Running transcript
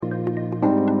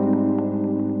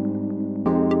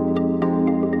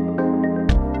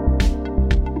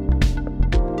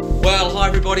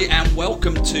everybody, and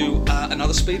welcome to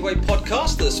another Speedway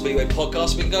podcast. The Speedway podcast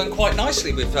has been going quite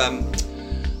nicely. We've done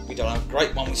a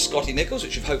great one with Scotty Nichols,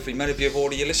 which hopefully many of you have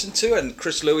already listened to, and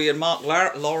Chris Louis and Mark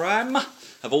Loram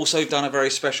have also done a very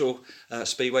special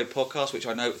Speedway podcast, which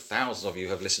I know thousands of you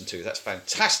have listened to. That's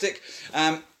fantastic.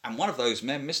 And one of those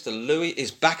men, Mr. Louis,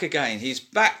 is back again. He's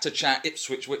back to chat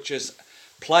Ipswich Witches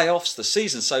playoffs, the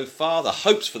season so far, the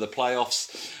hopes for the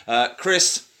playoffs.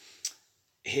 Chris,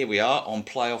 here we are on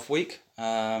playoff week.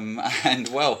 And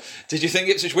well, did you think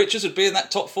Ipswich Witches would be in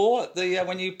that top four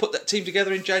when you put that team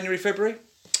together in January, February?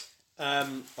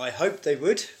 I hoped they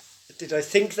would. Did I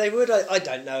think they would? I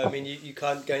don't know. I mean, you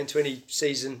can't go into any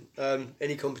season,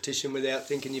 any competition without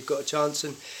thinking you've got a chance.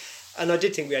 And I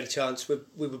did think we had a chance. We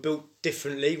were built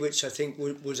differently, which I think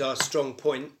was our strong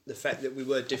point. The fact that we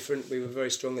were different, we were very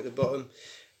strong at the bottom.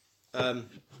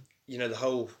 The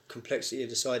whole complexity of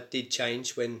the side did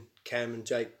change when Cam and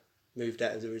Jake moved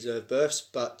out of the reserve berths.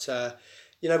 But,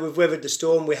 we've weathered the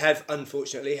storm. We have,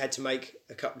 unfortunately, had to make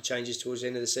a couple of changes towards the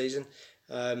end of the season.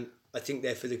 I think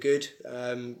they're for the good.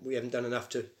 We haven't done enough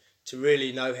to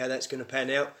really know how that's going to pan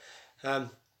out.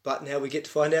 But now we get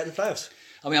to find out in the playoffs.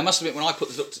 I mean, I must admit, when I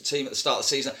looked at the team at the start of the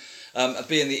season,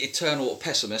 being the eternal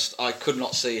pessimist, I could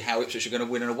not see how Ipswich are going to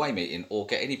win an away meeting or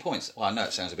get any points. Well, I know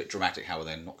it sounds a bit dramatic how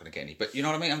they're not going to get any, but you know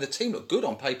what I mean? And the team looked good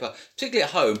on paper, particularly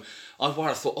at home. I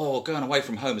thought, going away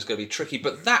from home is going to be tricky,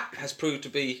 but that has proved to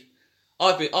be...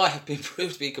 I have been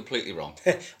proved to be completely wrong.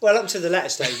 Well, up to the latter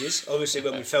stages, obviously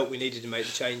when we felt we needed to make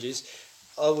the changes,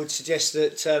 I would suggest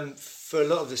that for a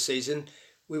lot of the season,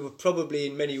 we were probably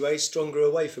in many ways stronger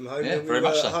away from home than we were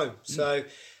at home. So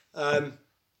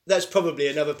that's probably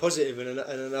another positive and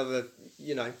another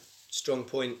strong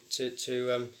point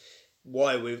to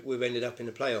why we've ended up in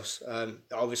the playoffs.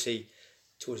 Obviously,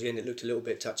 towards the end it looked a little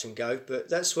bit touch and go, but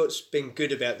that's what's been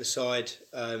good about the side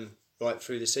right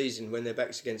through the season. When their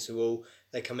backs against the wall,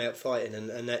 they come out fighting,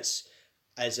 and that's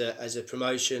as a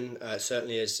promotion,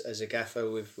 certainly as a gaffer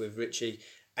with Richie,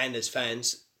 and as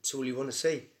fans, it's all you want to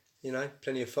see.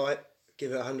 Plenty of fight,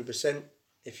 give it 100%.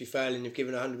 If you fail and you've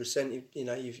given 100%,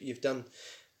 you've done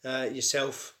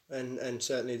yourself and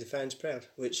certainly the fans proud.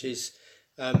 Which is,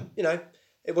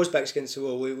 it was backs against the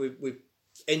wall. We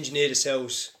engineered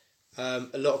ourselves a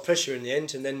lot of pressure in the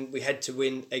end, and then we had to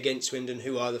win against Swindon,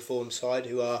 who are the form side,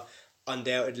 who are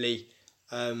undoubtedly,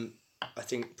 I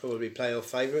think, probably playoff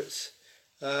favourites.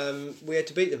 We had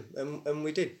to beat them, and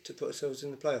we did, to put ourselves in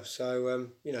the playoffs. So,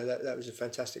 that was a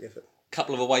fantastic effort.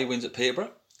 Couple of away wins at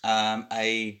Peterborough,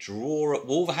 a draw at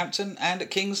Wolverhampton and at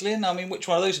Kings Lynn. I mean, which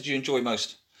one of those did you enjoy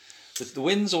most? The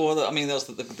wins, or there was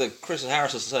the Chris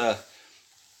Harris's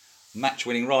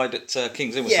match-winning ride at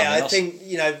Kings Lynn was something else? Yeah, I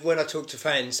think, when I talk to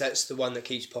fans, that's the one that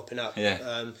keeps popping up.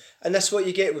 Yeah. And that's what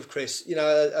you get with Chris.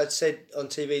 I said on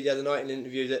TV the other night in an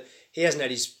interview that he hasn't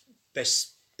had his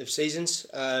best of seasons,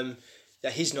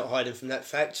 that he's not hiding from that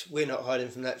fact, we're not hiding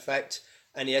from that fact,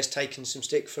 and he has taken some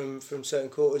stick from certain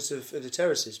quarters of the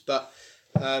terraces. But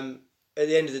at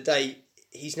the end of the day,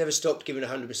 he's never stopped giving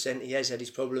 100%. He has had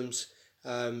his problems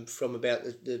from about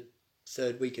the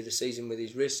third week of the season with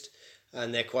his wrist,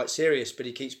 and they're quite serious, but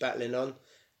he keeps battling on.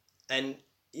 And,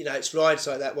 it's rides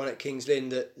like that one at Kings Lynn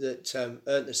that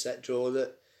earned us that draw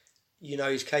that,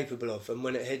 he's capable of. And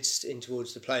when it heads in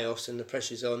towards the playoffs and the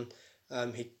pressure's on,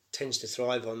 he tends to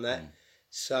thrive on that.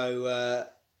 So,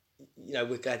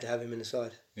 we're glad to have him in the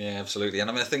side. Yeah, absolutely. And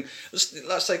I mean, I think,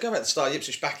 let's say, go back to the start,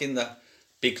 Ipswich back in the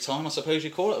big time, I suppose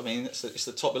you call it. I mean, it's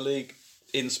the top of the league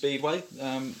in Speedway,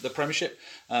 the Premiership,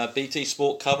 BT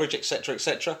Sport coverage, etc.,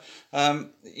 etc.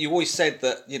 You always said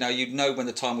that, you'd know when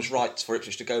the time was right for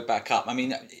Ipswich to go back up. I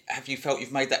mean, have you felt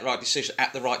you've made that right decision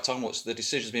at the right time? What's the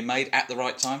decision's been made at the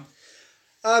right time?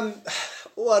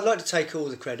 Well, I'd like to take all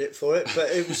the credit for it,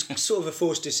 but it was sort of a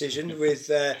forced decision with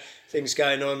things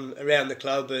going on around the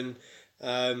club and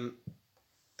the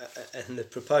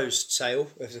proposed sale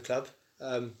of the club,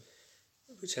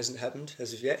 which hasn't happened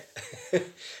as of yet.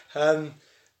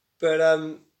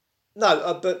 But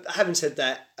having said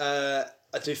that,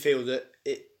 I do feel that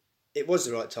it was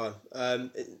the right time.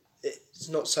 It's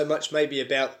not so much maybe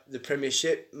about the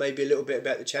Premiership, maybe a little bit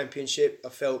about the Championship. I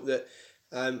felt that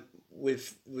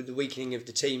with the weakening of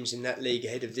the teams in that league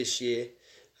ahead of this year,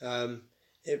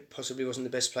 it possibly wasn't the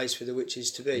best place for the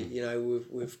Witches to be.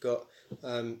 We've got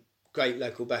great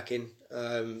local backing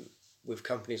with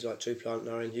companies like True Plant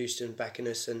and in Houston backing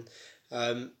us, and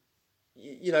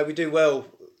we do well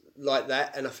like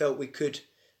that, and I felt we could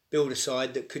build a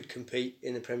side that could compete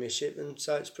in the Premiership, and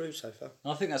so it's proved so far.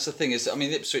 I think that's the thing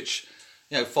Ipswich,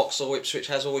 Vauxhall Ipswich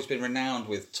has always been renowned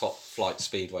with top flight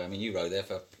speedway. I mean, you rode there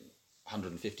for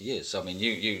 150 years. So I mean,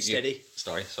 you steady.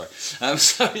 Sorry.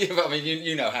 I mean,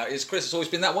 you know how it is, Chris. It's always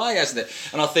been that way, hasn't it?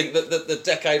 And I think that the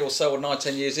decade or so, or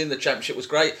 9-10 years in, the Championship was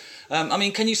great. I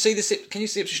mean, can you see this? Can you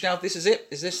see Ipswich now? This is it.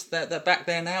 Is this they're back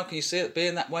there now? Can you see it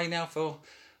being that way now for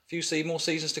a few more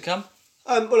seasons to come?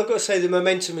 Well, I've got to say the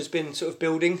momentum has been sort of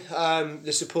building.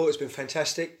 The support has been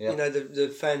fantastic. Yep. You know, the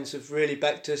fans have really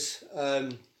backed us.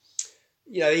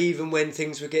 You know, even when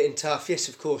things were getting tough, yes,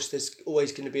 of course, there's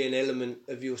always going to be an element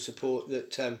of your support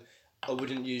that I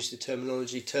wouldn't use the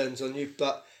terminology turns on you,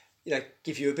 but you know,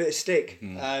 give you a bit of stick.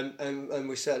 And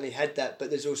we certainly had that. But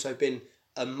there's also been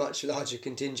a much larger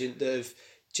contingent that have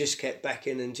just kept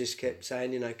backing and just kept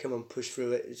saying, you know, come on, push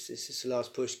through it. It's just the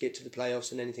last push, get to the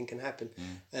playoffs, and anything can happen.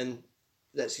 And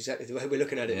that's exactly the way we're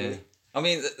looking at it. Really. I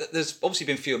mean, there's obviously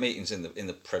been fewer meetings in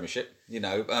the Premiership. You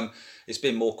know, it's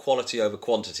been more quality over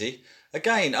quantity.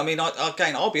 Again, I mean,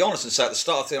 I'll be honest and say at the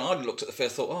start of the thing, I looked at the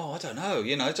field, thought, I don't know,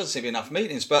 you know, it doesn't seem to be enough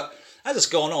meetings. But as it's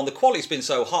gone on, the quality's been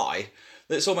so high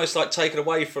that it's almost like taken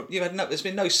away from. There's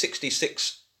been no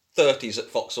 66-30s at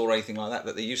Vauxhall or anything like that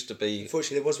there used to be.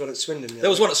 Unfortunately, there was one at Swindon. There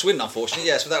was one at Swindon, unfortunately,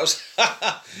 yes, but that was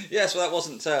yes, well, that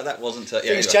wasn't.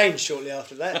 Things changed shortly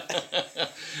after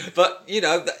that. But you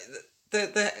know.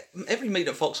 Every meet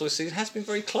at Vauxhall this season has been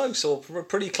very close or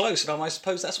pretty close, and I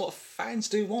suppose that's what fans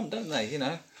do want, don't they? You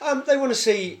know, they want to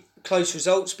see close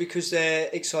results because they're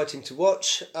exciting to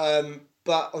watch.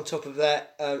 But on top of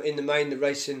that, in the main, the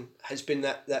racing has been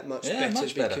that much better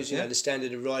because you know the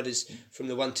standard of riders from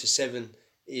the 1 to 7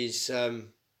 is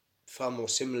far more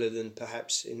similar than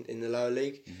perhaps in the lower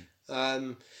league.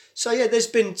 So yeah, there's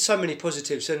been so many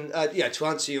positives, and to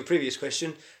answer your previous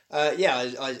question,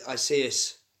 I see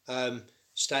us.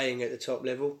 Staying at the top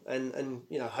level and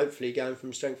you know hopefully going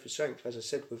from strength to strength. As I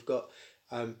said, we've got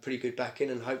pretty good backing,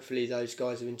 and hopefully those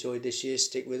guys have enjoyed this year,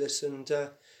 stick with us, and you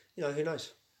know, who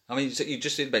knows. I mean, you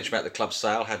just did mention about the club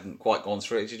sale hadn't quite gone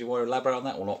through. Did you want to elaborate on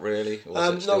that, or not really? Or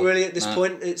not really at this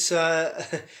point. It's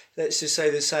let's just say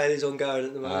the sale is ongoing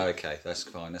at the moment. Okay, that's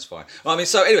fine. Well, I mean,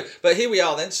 so anyway, but here we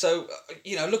are then. So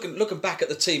you know, looking back at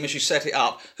the team as you set it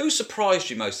up, who surprised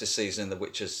you most this season in the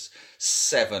Witchers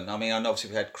 7? I mean, I know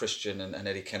obviously we had Christian and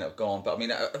Eddie Kennett have gone, but I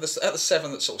mean, at the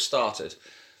 7 that sort of started,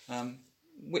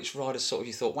 which riders sort of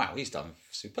you thought, wow, he's done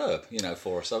superb, you know,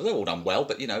 for us. So they've all done well,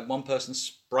 but you know, one person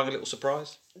sprung a little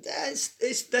surprise.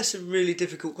 That's a really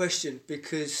difficult question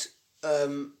because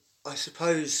I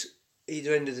suppose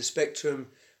either end of the spectrum,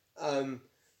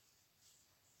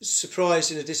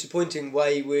 surprised in a disappointing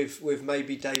way with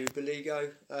maybe David Baligo.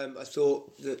 I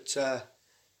thought that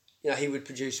you know, he would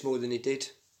produce more than he did.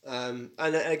 And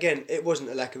again, it wasn't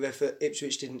a lack of effort.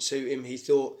 Ipswich didn't suit him. He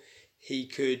thought he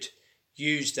could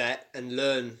use that and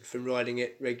learn from riding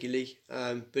it regularly,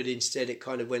 but instead it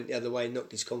kind of went the other way,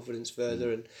 knocked his confidence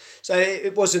further, and so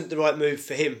it wasn't the right move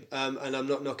for him. And I'm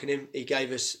not knocking him. He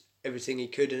gave us everything he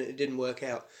could, and it didn't work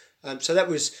out. So that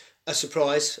was a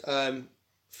surprise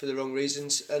for the wrong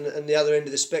reasons. And the other end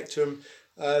of the spectrum,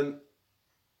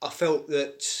 I felt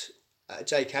that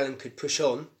Jake Allen could push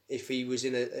on if he was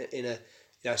in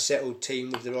a settled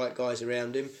team with the right guys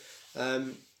around him,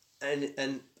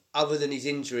 and other than his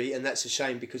injury, and that's a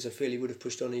shame because I feel he would have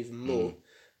pushed on even more.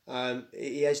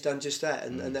 He has done just that,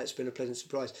 and that's been a pleasant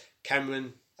surprise.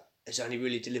 Cameron has only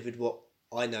really delivered what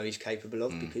I know he's capable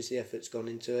of because the effort's gone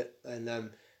into it,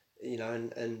 and you know,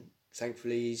 and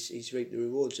thankfully he's reaped the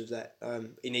rewards of that.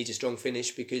 He needs a strong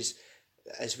finish because,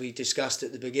 as we discussed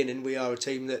at the beginning, we are a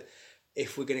team that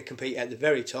if we're going to compete at the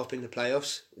very top in the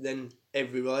playoffs, then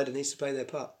every rider needs to play their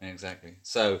part. Exactly.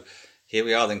 So here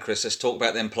we are then, Chris. Let's talk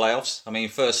about them playoffs. I mean,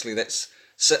 firstly, let's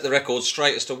set the record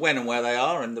straight as to when and where they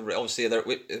are. And obviously,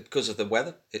 because of the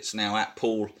weather, it's now at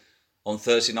Poole on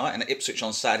Thursday night and at Ipswich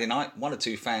on Saturday night. One or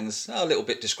two fans a little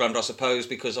bit disgruntled, I suppose,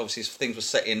 because obviously things were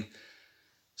set in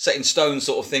stone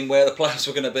sort of thing where the playoffs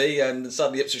were going to be, and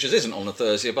suddenly Ipswich's isn't on a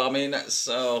Thursday. But I mean, that's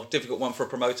a difficult one for a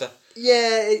promoter.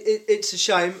 Yeah, it's a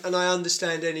shame, and I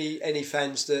understand any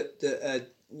fans that are,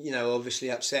 you know,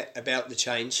 obviously upset about the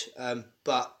change.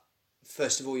 But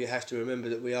first of all, you have to remember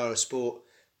that we are a sport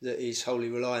that is wholly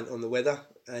reliant on the weather,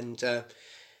 and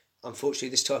unfortunately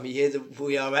this time of year that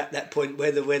we are at that point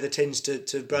where the weather tends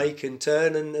to break and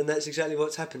turn, and that's exactly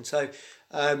what's happened. So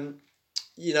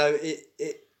you know,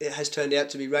 it has turned out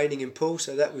to be raining in Poole,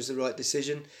 so that was the right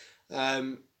decision.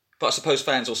 But I suppose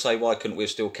fans will say, why couldn't we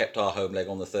have still kept our home leg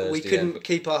on the Thursday? We couldn't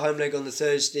keep our home leg on the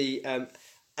Thursday,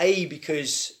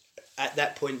 because at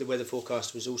that point the weather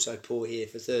forecast was also poor here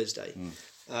for Thursday.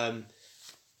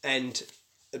 And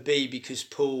B, because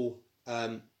Poole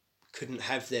couldn't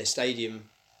have their stadium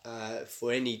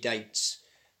for any dates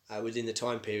within the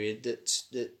time period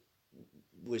that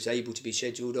was able to be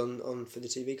scheduled on for the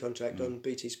TV contract on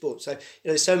BT Sport. So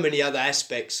there's so many other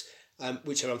aspects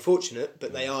which are unfortunate,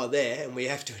 but they are there and we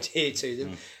have to adhere to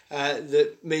them.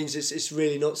 That means it's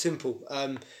really not simple.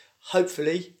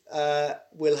 Hopefully,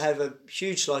 we'll have a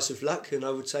huge slice of luck, and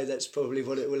I would say that's probably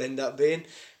what it will end up being.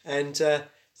 And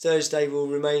Thursday will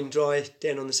remain dry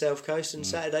down on the south coast, and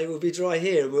Saturday will be dry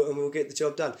here, and we'll get the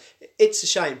job done. It's a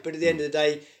shame, but at the end of the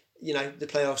day, the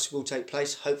playoffs will take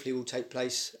place. Hopefully, will take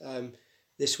place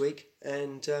this week,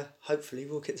 and hopefully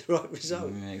we'll get the right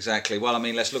result. Exactly. Well, I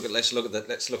mean, let's look at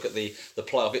the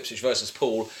playoff Ipswich versus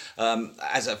Poole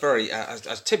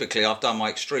as typically I've done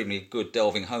my extremely good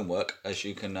delving homework, as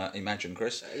you can imagine,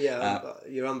 Chris.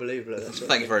 You're unbelievable at that.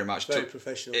 Thank you very much. Very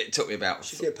professional. It took me about. You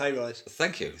should get a pay rise.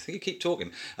 Thank you. You keep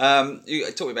talking.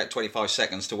 It took me about 25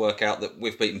 seconds to work out that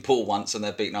we've beaten Poole once and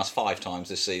they've beaten us 5 times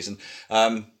this season.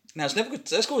 Now, it's never good.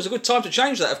 That's always a good time to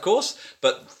change that, of course,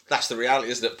 but that's the reality,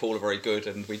 isn't it? Poole are very good,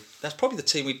 and that's probably the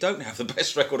team we don't have the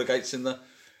best record against in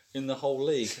the whole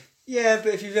league. Yeah,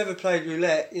 but if you've ever played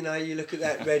roulette, you look at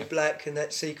that red-black and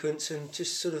that sequence and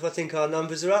just sort of, I think our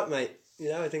numbers are up, mate.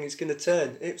 I think it's going to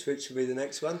turn. Ipswich will be the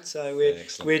next one, so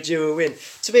we're due a win.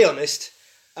 To be honest,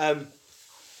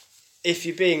 if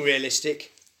you're being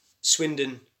realistic,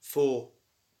 Swindon for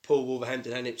Poole,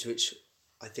 Wolverhampton and Ipswich,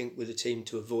 I think were the team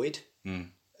to avoid.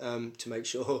 To make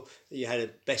sure that you had a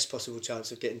best possible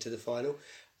chance of getting to the final.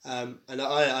 And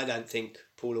I don't think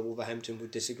Poole or Wolverhampton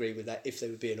would disagree with that, if they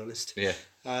were being honest. Yeah.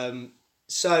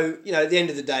 So, at the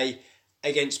end of the day,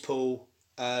 against Poole,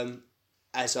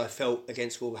 as I felt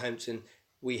against Wolverhampton,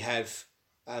 we have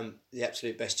the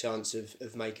absolute best chance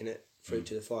of making it through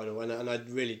to the final. And I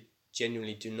really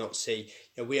genuinely do not see,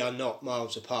 we are not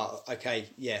miles apart. Okay,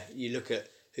 yeah, you look at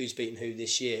who's beaten who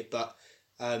this year, but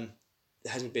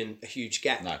there hasn't been a huge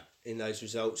gap in those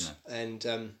results. No. And,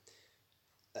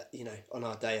 on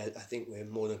our day, I think we're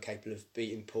more than capable of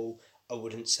beating Poole. I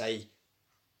wouldn't say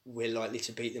we're likely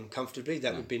to beat them comfortably.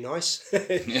 That would be nice.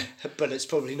 But it's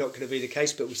probably not going to be the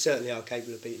case, but we certainly are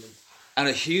capable of beating them. And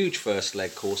a huge first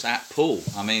leg course at Poole.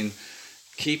 I mean,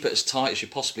 keep it as tight as you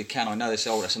possibly can. I know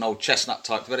that's an old chestnut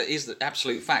type, but it is the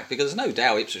absolute fact, because there's no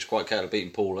doubt Ipswich quite capable of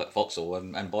beating Poole at Vauxhall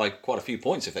and by quite a few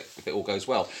points if it all goes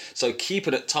well. So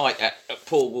keeping it tight at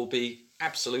Poole will be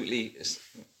absolutely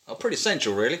pretty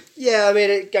essential, really. Yeah, I mean,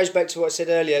 it goes back to what I said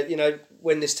earlier.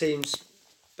 When this team's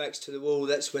backs to the wall,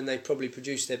 that's when they probably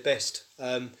produce their best.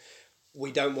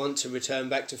 We don't want to return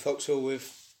back to Vauxhall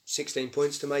with 16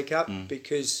 points to make up,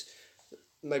 because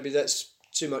maybe that's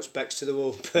too much backs to the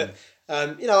wall, but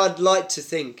I'd like to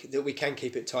think that we can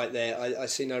keep it tight there. I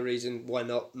see no reason why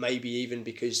not. Maybe even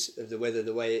because of the weather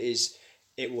the way it is,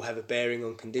 it will have a bearing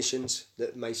on conditions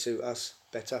that may suit us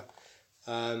better.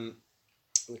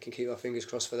 We can keep our fingers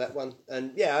crossed for that one.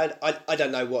 And I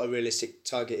don't know what a realistic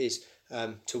target is.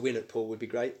 To win at Poole would be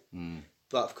great.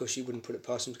 But of course you wouldn't put it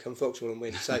past them to come Vauxhall and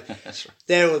win. So that's right.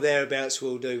 There or thereabouts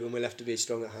will do, and we'll have to be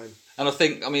strong at home. And I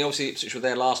think, obviously Ipswich were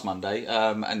there last Monday,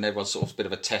 and there was sort of a bit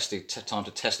of a time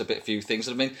to test a few things.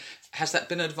 Has that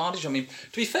been an advantage? To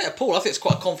be fair to Poole, I think it's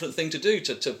quite a confident thing to do,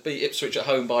 to beat Ipswich at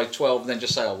home by 12 and then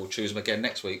just say, we'll choose them again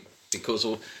next week, because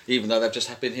even though they've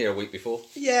just been here a week before.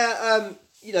 Yeah,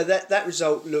 that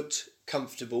result looked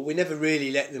comfortable. We never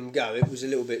really let them go. It was a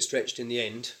little bit stretched in the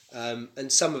end,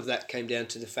 and some of that came down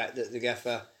to the fact that the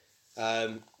gaffer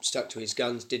stuck to his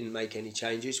guns, didn't make any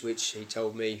changes, which he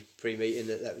told me pre-meeting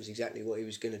that was exactly what he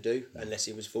was going to do, unless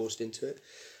he was forced into it.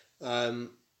 And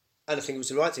I think it was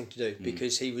the right thing to do,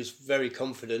 because he was very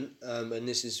confident, and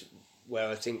this is where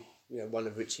I think one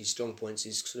of Richie's strong points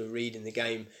is sort of reading the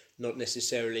game, not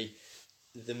necessarily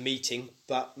the meeting,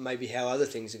 but maybe how other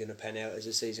things are going to pan out as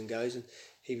the season goes. And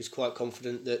he was quite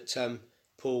confident that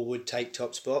Poole would take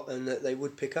top spot and that they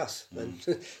would pick us. And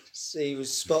he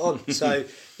was spot on. So,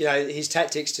 his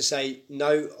tactics to say,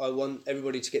 no, I want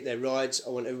everybody to get their rides.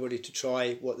 I want everybody to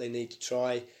try what they need to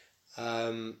try.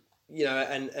 And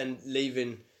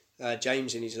leaving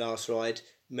James in his last ride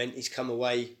meant he's come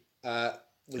away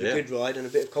with a good ride and a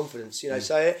bit of confidence.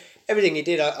 So everything he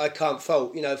did, I can't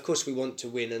fault. Of course we want to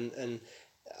win, and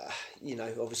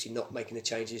obviously not making the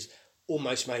changes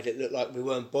almost made it look like we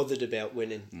weren't bothered about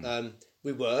winning.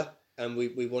 We were, and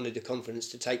we wanted the confidence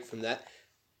to take from that.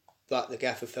 But the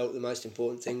gaffer felt the most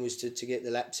important thing was to get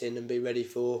the laps in and be ready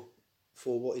for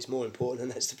what is more important,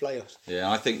 and that's the playoffs. Yeah,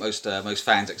 I think most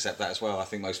fans accept that as well. I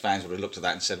think most fans would have looked at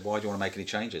that and said, why do you want to make any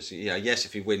changes? Yes,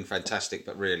 if you win, fantastic,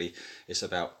 but really it's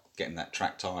about getting that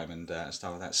track time and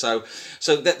stuff like that.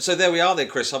 So there we are then,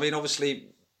 Chris. Obviously,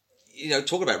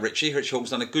 talking about Richie Hawkins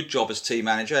done a good job as team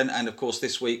manager, and of course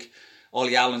this week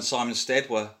Ollie Allen and Simon Stead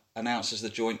were announced as the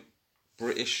joint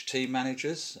British team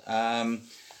managers.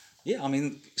 Yeah, I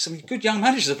mean, some good young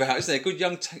managers about, isn't there? Good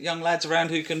young lads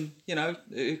around who can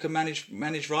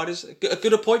manage riders. A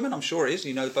good appointment, I'm sure it is.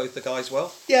 You know both the guys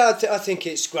well. Yeah, I think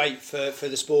it's great for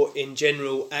the sport in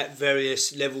general at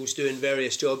various levels, doing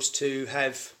various jobs, to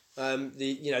have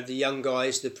the young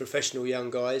guys, the professional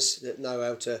young guys that know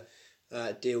how to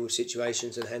deal with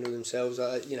situations and handle themselves.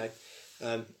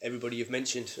 Everybody you've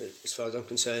mentioned, as far as I'm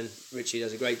concerned, Richie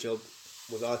does a great job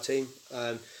with our team.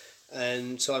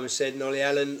 And Simon said, and Ollie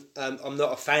Allen, I'm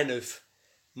not a fan of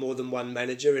more than one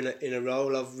manager in a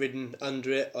role. I've ridden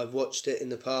under it. I've watched it in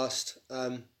the past.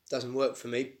 Doesn't work for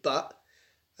me. But,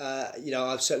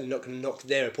 I'm certainly not going to knock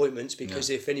their appointments, because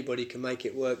if anybody can make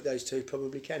it work, those two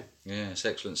probably can. Yeah, it's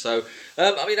excellent. So,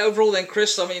 overall then,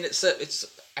 Chris, it's.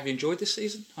 Have you enjoyed this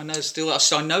season? I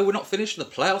know we're not finished. The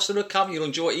playoffs are coming. You'll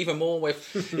enjoy it even more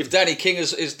if Danny King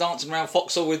is dancing around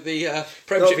Foxhall with the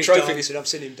Premiership trophy. I've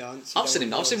seen him dance. I've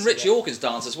seen Rich Hawkins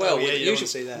dance as well.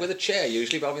 With a chair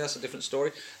usually, but that's a different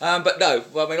story. But no,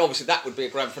 obviously that would be a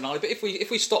grand finale. But if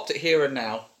we stopped it here and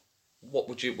now, what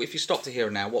would you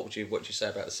say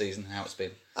about the season and how it's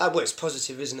been? Well, it's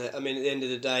positive, isn't it? I mean, at the end of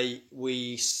the day,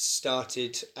 we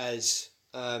started as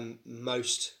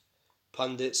most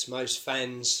pundits, most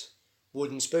fans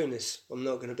wouldn't spoon us. I'm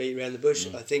not going to beat around the bush.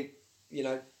 I think,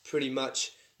 pretty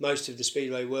much most of the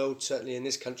speedway world, certainly in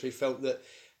this country, felt that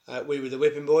we were the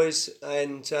whipping boys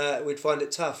and we'd find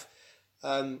it tough.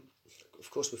 Of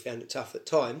course, we found it tough at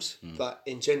times, but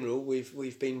in general,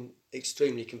 we've been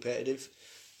extremely competitive.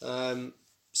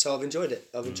 So I've enjoyed it.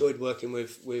 I've enjoyed working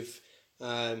with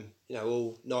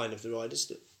all 9 of the riders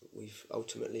that we've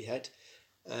ultimately had,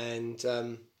 and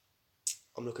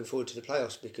I'm looking forward to the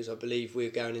playoffs, because I believe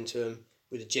we're going into them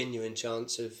with a genuine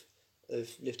chance of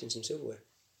lifting some silverware.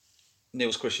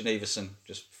 Niels Christian Everson,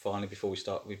 just finally before we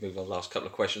move on to the last couple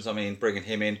of questions. I mean, bringing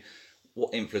him in,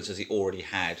 what influence has he already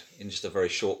had in just a very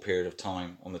short period of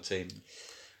time on the team?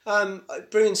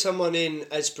 Bringing someone in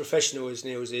as professional as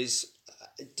Niels is,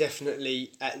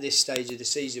 definitely at this stage of the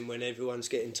season when everyone's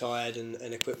getting tired and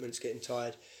equipment's getting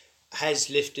tired, has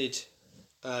lifted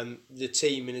the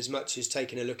team, in as much as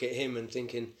taking a look at him and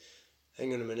thinking,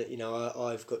 hang on a minute,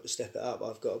 I've got to step it up.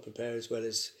 I've got to prepare as well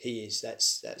as he is.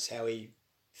 That's how he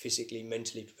physically,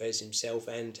 mentally prepares himself,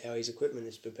 and how his equipment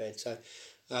is prepared. So,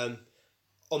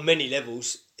 on many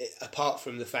levels, apart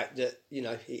from the fact that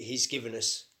he's given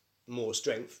us more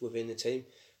strength within the team,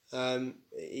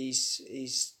 he's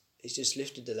just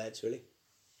lifted the lads, really.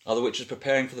 Are the Witches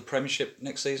preparing for the Premiership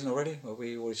next season already? Have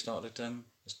we already started?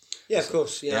 Yeah, of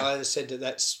course. I said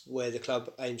that's where the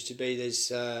club aims to be.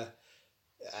 There's,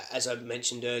 as I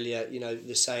mentioned earlier,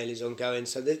 the sale is ongoing.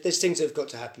 So there's things that have got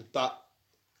to happen. But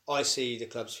I see the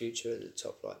club's future at the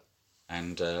top right.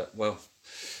 And,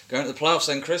 going to the playoffs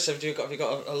then, Chris, have you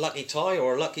got a lucky tie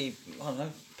or a lucky,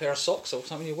 pair of socks or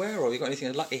something you wear? Or have you got anything,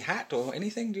 a lucky hat or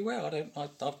anything do you wear?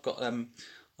 I've got,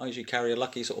 I usually carry a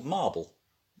lucky sort of marble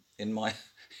in my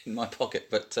pocket.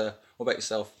 But what about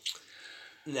yourself?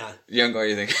 No. You haven't got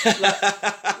anything.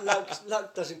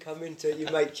 Luck doesn't come into it. You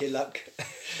make your luck.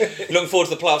 Looking forward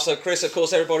to the playoffs. So, Chris, of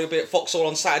course, everybody will be at Foxhall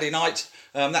on Saturday night.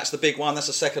 That's the big one. That's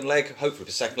the second leg. Hopefully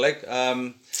the second leg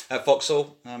at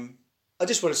Foxhall. I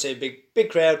just want to see a big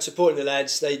crowd supporting the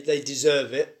lads. They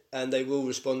deserve it, and they will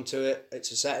respond to it.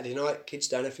 It's a Saturday night. Kids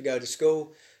don't have to go to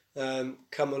school.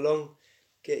 Come along.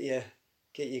 Get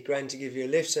your gran to give you a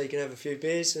lift so you can have a few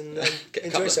beers and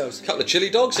enjoy yourselves. A couple of chili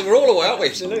dogs, and we're all away, aren't we?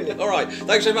 Absolutely. All right.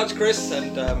 Thanks very much, Chris,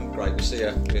 and great. We'll see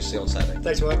you on Saturday.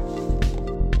 Thanks, Mike.